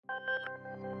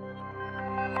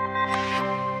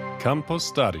Campus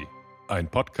Study, ein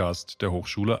Podcast der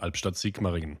Hochschule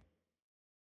Albstadt-Sigmaringen.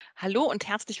 Hallo und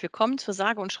herzlich willkommen zur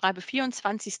sage und schreibe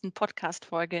 24.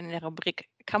 Podcast-Folge in der Rubrik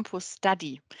Campus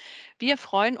Study. Wir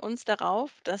freuen uns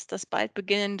darauf, dass das bald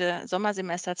beginnende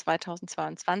Sommersemester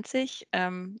 2022,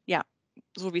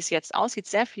 so wie es jetzt aussieht,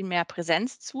 sehr viel mehr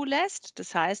Präsenz zulässt.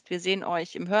 Das heißt, wir sehen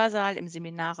euch im Hörsaal, im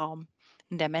Seminarraum,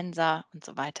 in der Mensa und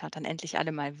so weiter dann endlich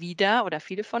alle mal wieder oder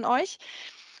viele von euch.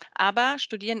 Aber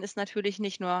Studieren ist natürlich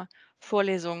nicht nur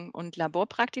Vorlesung und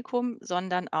Laborpraktikum,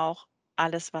 sondern auch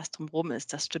alles, was drumherum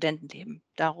ist, das Studentenleben.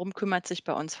 Darum kümmert sich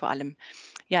bei uns vor allem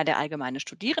der Allgemeine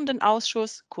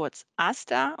Studierendenausschuss, kurz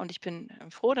AStA. Und ich bin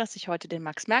froh, dass ich heute den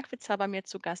Max Merkwitzer bei mir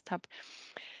zu Gast habe.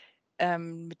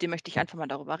 Mit dem möchte ich einfach mal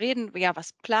darüber reden. Ja,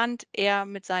 was plant er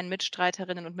mit seinen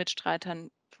Mitstreiterinnen und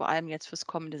Mitstreitern, vor allem jetzt fürs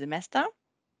kommende Semester?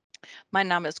 Mein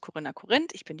Name ist Corinna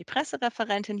Korinth, ich bin die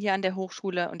Pressereferentin hier an der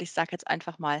Hochschule und ich sage jetzt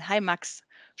einfach mal: Hi Max,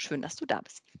 schön, dass du da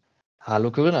bist.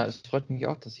 Hallo Corinna, es freut mich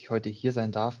auch, dass ich heute hier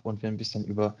sein darf und wir ein bisschen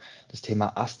über das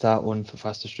Thema AStA und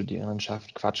verfasste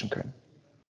Studierendenschaft quatschen können.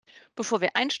 Bevor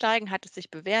wir einsteigen, hat es sich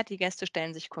bewährt, die Gäste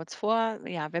stellen sich kurz vor.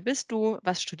 Ja, wer bist du?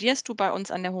 Was studierst du bei uns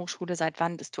an der Hochschule? Seit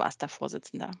wann bist du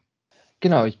AStA-Vorsitzender?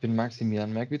 Genau, ich bin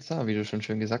Maximilian Merkwitzer, wie du schon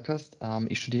schön gesagt hast.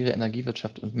 Ich studiere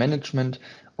Energiewirtschaft und Management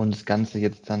und das Ganze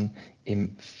jetzt dann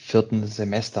im 4.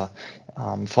 Semester.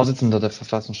 Vorsitzender der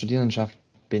verfassten Studierendenschaft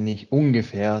bin ich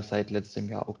ungefähr seit letztem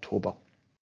Jahr Oktober.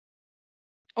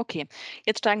 Okay,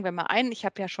 jetzt steigen wir mal ein. Ich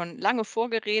habe ja schon lange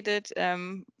vorgeredet.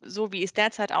 So wie es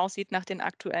derzeit aussieht nach den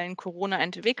aktuellen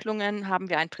Corona-Entwicklungen, haben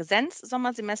wir ein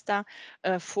Präsenz-Sommersemester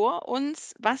vor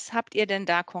uns. Was habt ihr denn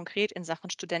da konkret in Sachen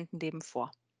Studentenleben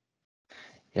vor?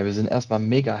 Ja, wir sind erstmal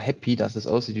mega happy, dass es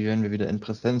aussieht, wie wenn wir wieder in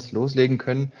Präsenz loslegen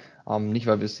können. Nicht,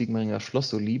 weil wir das Sigmaringer Schloss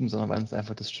so lieben, sondern weil uns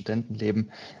einfach das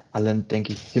Studentenleben allen,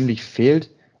 denke ich, ziemlich fehlt.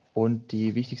 Und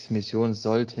die wichtigste Mission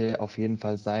sollte auf jeden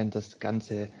Fall sein, das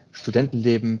ganze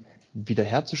Studentenleben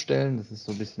wiederherzustellen. Das ist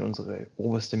so ein bisschen unsere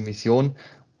oberste Mission.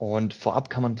 Und vorab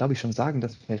kann man, glaube ich, schon sagen,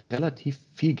 dass wir relativ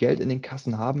viel Geld in den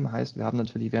Kassen haben. Heißt, wir haben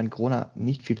natürlich während Corona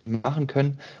nicht viel machen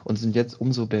können und sind jetzt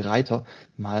umso bereiter,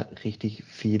 mal richtig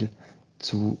viel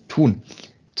zu tun.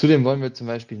 Zudem wollen wir zum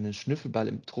Beispiel einen Schnüffelball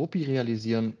im Tropi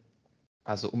realisieren,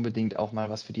 also unbedingt auch mal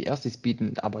was für die Erstis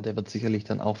bieten, aber der wird sicherlich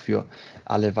dann auch für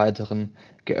alle weiteren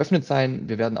geöffnet sein.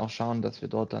 Wir werden auch schauen, dass wir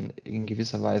dort dann in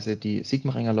gewisser Weise die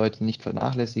Sigmaringer Leute nicht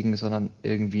vernachlässigen, sondern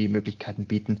irgendwie Möglichkeiten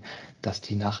bieten, dass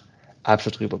die nach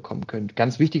Albstadt rüberkommen können.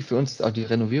 Ganz wichtig für uns ist auch die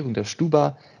Renovierung der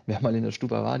Stuba. Wer mal in der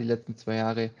Stuba war die letzten 2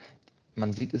 Jahre,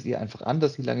 man sieht es ihr einfach an,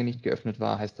 dass sie lange nicht geöffnet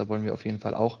war. Heißt, da wollen wir auf jeden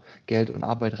Fall auch Geld und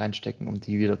Arbeit reinstecken, um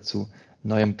die wieder zu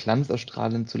neuem Glanz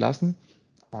erstrahlen zu lassen.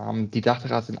 Die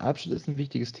Dachterrasse in Albstadt ist ein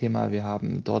wichtiges Thema. Wir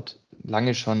haben dort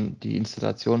lange schon die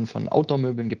Installation von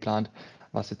Outdoor-Möbeln geplant,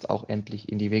 was jetzt auch endlich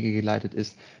in die Wege geleitet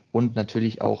ist. Und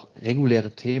natürlich auch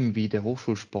reguläre Themen wie der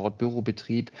Hochschulsport,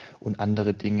 Bürobetrieb und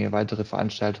andere Dinge, weitere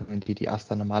Veranstaltungen, die die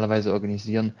AStA normalerweise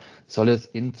organisieren, soll es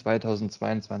in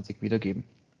 2022 wieder geben.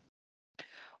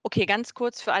 Okay, ganz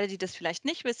kurz für alle, die das vielleicht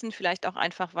nicht wissen, vielleicht auch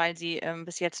einfach, weil sie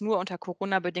bis jetzt nur unter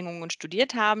Corona-Bedingungen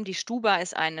studiert haben. Die Stuba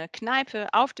ist eine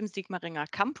Kneipe auf dem Sigmaringer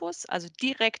Campus, also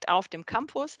direkt auf dem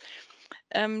Campus.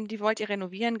 Die wollt ihr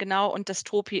renovieren, genau. Und das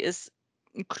Tropi ist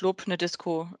ein Club, eine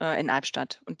Disco in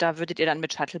Albstadt. Und da würdet ihr dann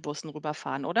mit Shuttlebussen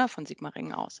rüberfahren, oder? Von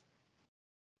Sigmaringen aus.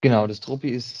 Genau, das Tropi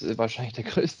ist wahrscheinlich der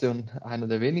größte und einer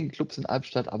der wenigen Clubs in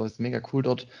Albstadt, aber es ist mega cool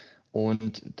dort.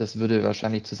 Und das würde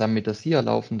wahrscheinlich zusammen mit der SIA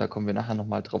laufen. Da kommen wir nachher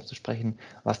nochmal drauf zu sprechen,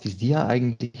 was die SIA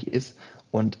eigentlich ist.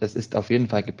 Und es ist auf jeden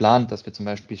Fall geplant, dass wir zum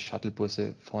Beispiel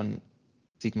Shuttlebusse von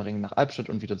Sigmaringen nach Albstadt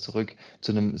und wieder zurück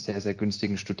zu einem sehr, sehr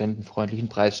günstigen, studentenfreundlichen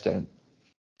Preis stellen.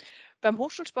 Beim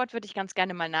Hochschulsport würde ich ganz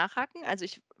gerne mal nachhaken. Also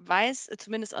ich weiß,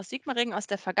 zumindest aus Sigmaringen, aus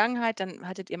der Vergangenheit, dann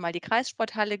hattet ihr mal die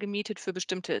Kreissporthalle gemietet für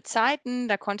bestimmte Zeiten.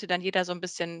 Da konnte dann jeder so ein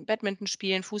bisschen Badminton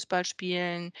spielen, Fußball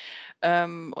spielen,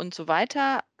 und so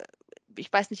weiter.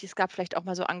 Ich weiß nicht, es gab vielleicht auch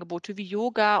mal so Angebote wie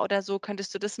Yoga oder so.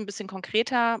 Könntest du das ein bisschen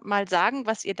konkreter mal sagen,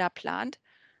 was ihr da plant?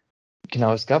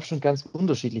 Genau, es gab schon ganz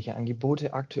unterschiedliche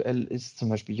Angebote. Aktuell ist zum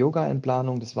Beispiel Yoga in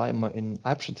Planung. Das war immer in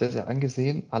Albstadt sehr, sehr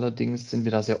angesehen. Allerdings sind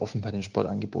wir da sehr offen bei den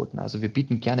Sportangeboten. Also wir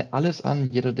bieten gerne alles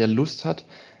an. Jeder, der Lust hat,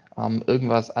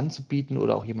 irgendwas anzubieten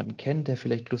oder auch jemanden kennt, der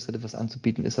vielleicht Lust hat, etwas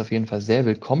anzubieten, ist auf jeden Fall sehr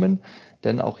willkommen.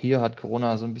 Denn auch hier hat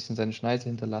Corona so ein bisschen seine Schneise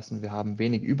hinterlassen. Wir haben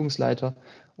wenig Übungsleiter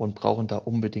und brauchen da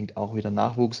unbedingt auch wieder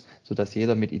Nachwuchs, sodass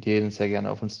jeder mit Ideen sehr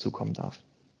gerne auf uns zukommen darf.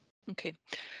 Okay.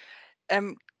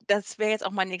 Ähm, Das wäre jetzt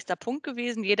auch mein nächster Punkt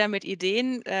gewesen. Jeder mit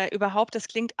Ideen. Überhaupt, das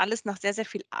klingt alles nach sehr, sehr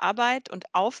viel Arbeit und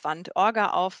Aufwand,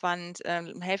 Orga-Aufwand,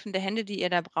 helfende Hände, die ihr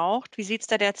da braucht. Wie sieht es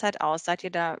da derzeit aus? Seid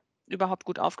ihr da überhaupt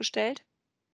gut aufgestellt?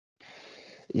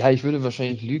 Ja, ich würde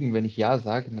wahrscheinlich lügen, wenn ich ja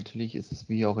sage. Natürlich ist es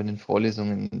wie auch in den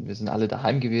Vorlesungen, wir sind alle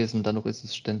daheim gewesen, dadurch ist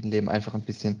das Studentenleben einfach ein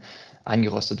bisschen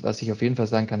eingerostet. Was ich auf jeden Fall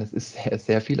sagen kann, es ist sehr,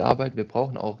 sehr viel Arbeit. Wir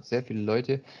brauchen auch sehr viele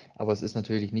Leute, aber es ist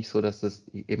natürlich nicht so, dass das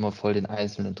immer voll den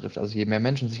Einzelnen trifft. Also je mehr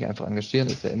Menschen sich einfach engagieren,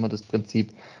 ist ja immer das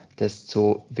Prinzip,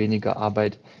 desto weniger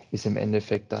Arbeit ist im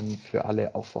Endeffekt dann für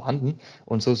alle auch vorhanden.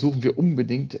 Und so suchen wir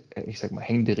unbedingt, ich sag mal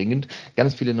händeringend,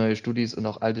 ganz viele neue Studis und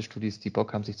auch alte Studis, die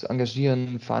Bock haben, sich zu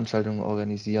engagieren, Veranstaltungen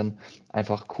organisieren,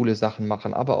 einfach coole Sachen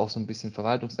machen, aber auch so ein bisschen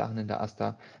Verwaltungssachen in der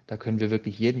AStA. Da können wir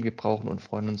wirklich jeden gebrauchen und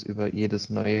freuen uns über jedes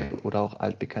neue oder auch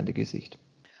altbekannte Gesicht.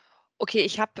 Okay,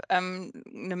 ich habe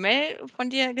 'ne Mail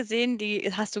von dir gesehen,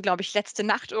 die hast du, glaube ich, letzte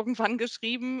Nacht irgendwann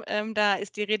geschrieben. Da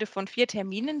ist die Rede von 4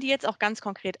 Terminen, die jetzt auch ganz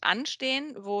konkret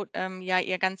anstehen, wo, ja,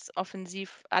 ihr ganz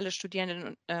offensiv alle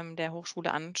Studierenden, der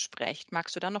Hochschule ansprecht.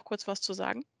 Magst du da noch kurz was zu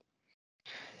sagen?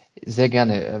 Sehr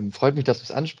gerne. Freut mich, dass du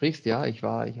es ansprichst. Ja, ich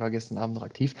war gestern Abend noch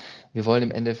aktiv. Wir wollen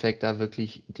im Endeffekt da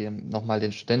wirklich dem nochmal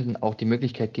den Studenten auch die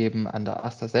Möglichkeit geben, an der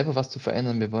AStA selber was zu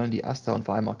verändern. Wir wollen die AStA und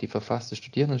vor allem auch die verfasste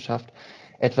Studierendenschaft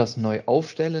etwas neu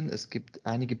aufstellen. Es gibt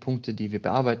einige Punkte, die wir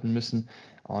bearbeiten müssen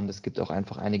und es gibt auch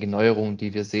einfach einige Neuerungen,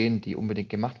 die wir sehen, die unbedingt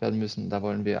gemacht werden müssen. Da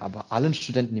wollen wir aber allen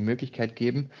Studenten die Möglichkeit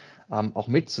geben, auch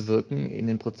mitzuwirken, in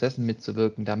den Prozessen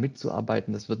mitzuwirken, da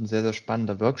mitzuarbeiten. Das wird ein sehr, sehr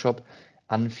spannender Workshop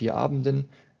an 4 Abenden.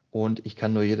 Und ich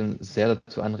kann nur jeden sehr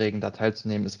dazu anregen, da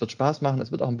teilzunehmen. Es wird Spaß machen,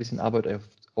 es wird auch ein bisschen Arbeit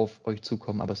auf euch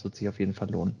zukommen, aber es wird sich auf jeden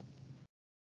Fall lohnen.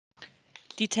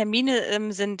 Die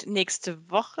Termine, sind nächste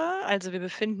Woche. Also, wir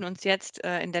befinden uns jetzt,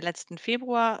 in der letzten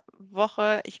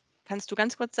Februarwoche. Kannst du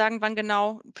ganz kurz sagen, wann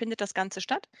genau findet das Ganze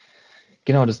statt?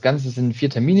 Genau, das Ganze sind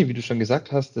 4 Termine, wie du schon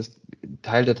gesagt hast. Das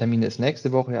Teil der Termine ist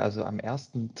nächste Woche, also am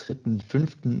 1., 3.,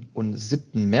 5. und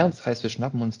 7. März. Heißt, wir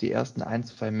schnappen uns die ersten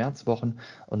 1, 2 Märzwochen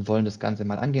und wollen das Ganze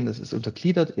mal angehen. Das ist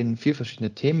untergliedert in 4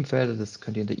 verschiedene Themenfelder. Das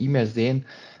könnt ihr in der E-Mail sehen.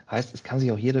 Heißt, es kann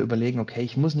sich auch jeder überlegen, okay,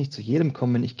 ich muss nicht zu jedem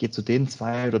kommen, ich gehe zu den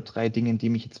 2 oder 3 Dingen, die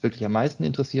mich jetzt wirklich am meisten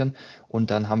interessieren. Und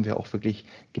dann haben wir auch wirklich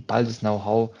geballtes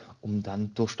Know-how, um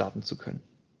dann durchstarten zu können.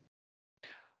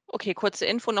 Okay, kurze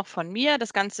Info noch von mir.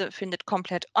 Das Ganze findet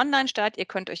komplett online statt. Ihr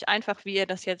könnt euch einfach, wie ihr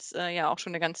das jetzt, ja auch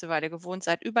schon eine ganze Weile gewohnt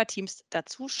seid, über Teams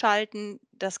dazuschalten.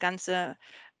 Das Ganze,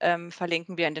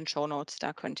 verlinken wir in den Shownotes.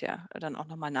 Da könnt ihr dann auch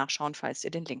noch mal nachschauen, falls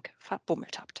ihr den Link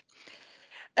verbummelt habt.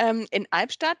 In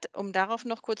Albstadt, um darauf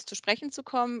noch kurz zu sprechen zu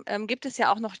kommen, gibt es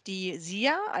ja auch noch die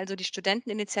SIA, also die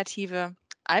Studenteninitiative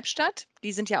Albstadt.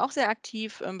 Die sind ja auch sehr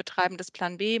aktiv, betreiben das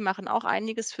Plan B, machen auch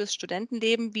einiges fürs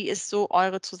Studentenleben. Wie ist so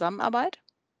eure Zusammenarbeit?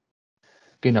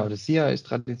 Genau, das SIA ist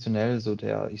traditionell so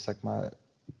der, ich sag mal,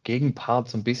 Gegenpart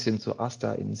so ein bisschen zur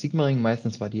AStA in Sigmaringen.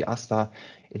 Meistens war die AStA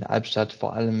in Albstadt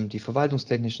vor allem die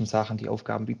verwaltungstechnischen Sachen, die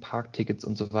Aufgaben wie Parktickets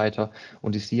und so weiter.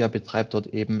 Und die SIA betreibt dort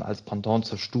eben als Pendant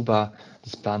zur Stuba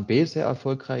das Plan B sehr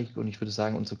erfolgreich. Und ich würde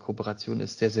sagen, unsere Kooperation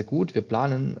ist sehr, sehr gut. Wir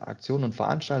planen Aktionen und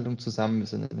Veranstaltungen zusammen. Wir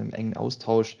sind in einem engen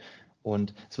Austausch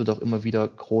und es wird auch immer wieder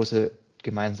große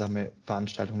gemeinsame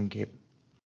Veranstaltungen geben.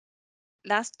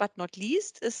 Last but not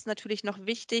least ist natürlich noch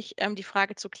wichtig, die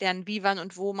Frage zu klären, wie, wann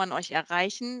und wo man euch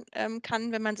erreichen,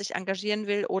 kann, wenn man sich engagieren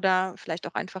will oder vielleicht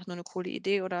auch einfach nur eine coole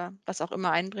Idee oder was auch immer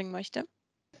einbringen möchte.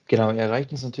 Genau, ihr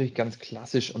erreicht uns natürlich ganz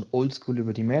klassisch und oldschool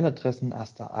über die Mailadressen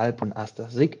astalb und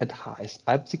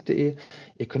astasig@hsalpzig.de.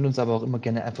 Ihr könnt uns aber auch immer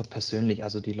gerne einfach persönlich,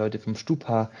 also die Leute vom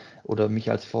Stupa oder mich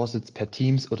als Vorsitz per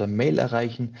Teams oder Mail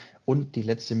erreichen. Und die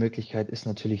letzte Möglichkeit ist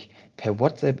natürlich per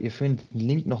WhatsApp. Ihr findet den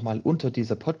Link nochmal unter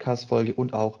dieser Podcast-Folge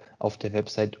und auch auf der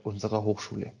Website unserer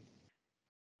Hochschule.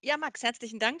 Ja, Max,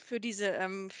 herzlichen Dank für diese,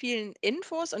 vielen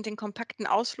Infos und den kompakten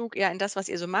Ausflug, ja, in das, was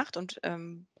ihr so macht und,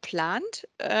 plant.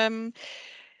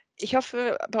 Ich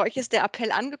hoffe, bei euch ist der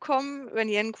Appell angekommen. Wenn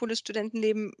ihr ein cooles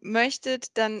Studentenleben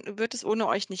möchtet, dann wird es ohne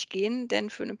euch nicht gehen, denn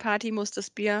für eine Party muss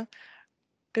das Bier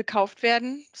gekauft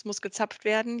werden, es muss gezapft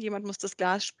werden, jemand muss das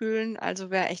Glas spülen. Also,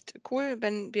 wäre echt cool,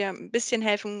 wenn wir ein bisschen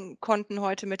helfen konnten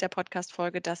heute mit der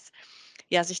Podcast-Folge, dass,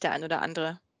 ja, sich der ein oder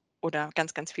andere oder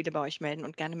ganz, ganz viele bei euch melden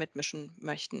und gerne mitmischen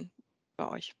möchten bei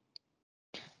euch.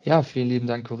 Ja, vielen lieben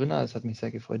Dank, Corinna. Es hat mich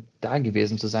sehr gefreut, da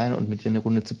gewesen zu sein und mit dir eine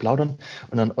Runde zu plaudern.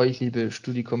 Und an euch, liebe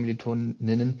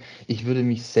Studi-Kommilitoninnen, ich würde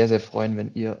mich sehr, sehr freuen,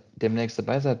 wenn ihr demnächst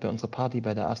dabei seid bei unserer Party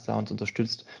bei der AStA uns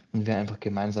unterstützt und wir einfach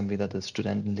gemeinsam wieder das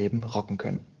Studentenleben rocken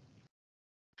können.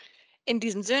 In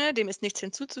diesem Sinne, dem ist nichts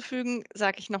hinzuzufügen,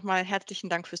 sage ich noch mal herzlichen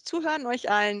Dank fürs Zuhören euch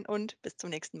allen und bis zum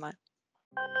nächsten Mal.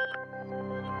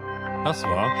 Das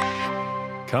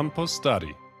war Campus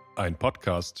Study, ein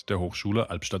Podcast der Hochschule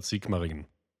Albstadt-Sigmaringen.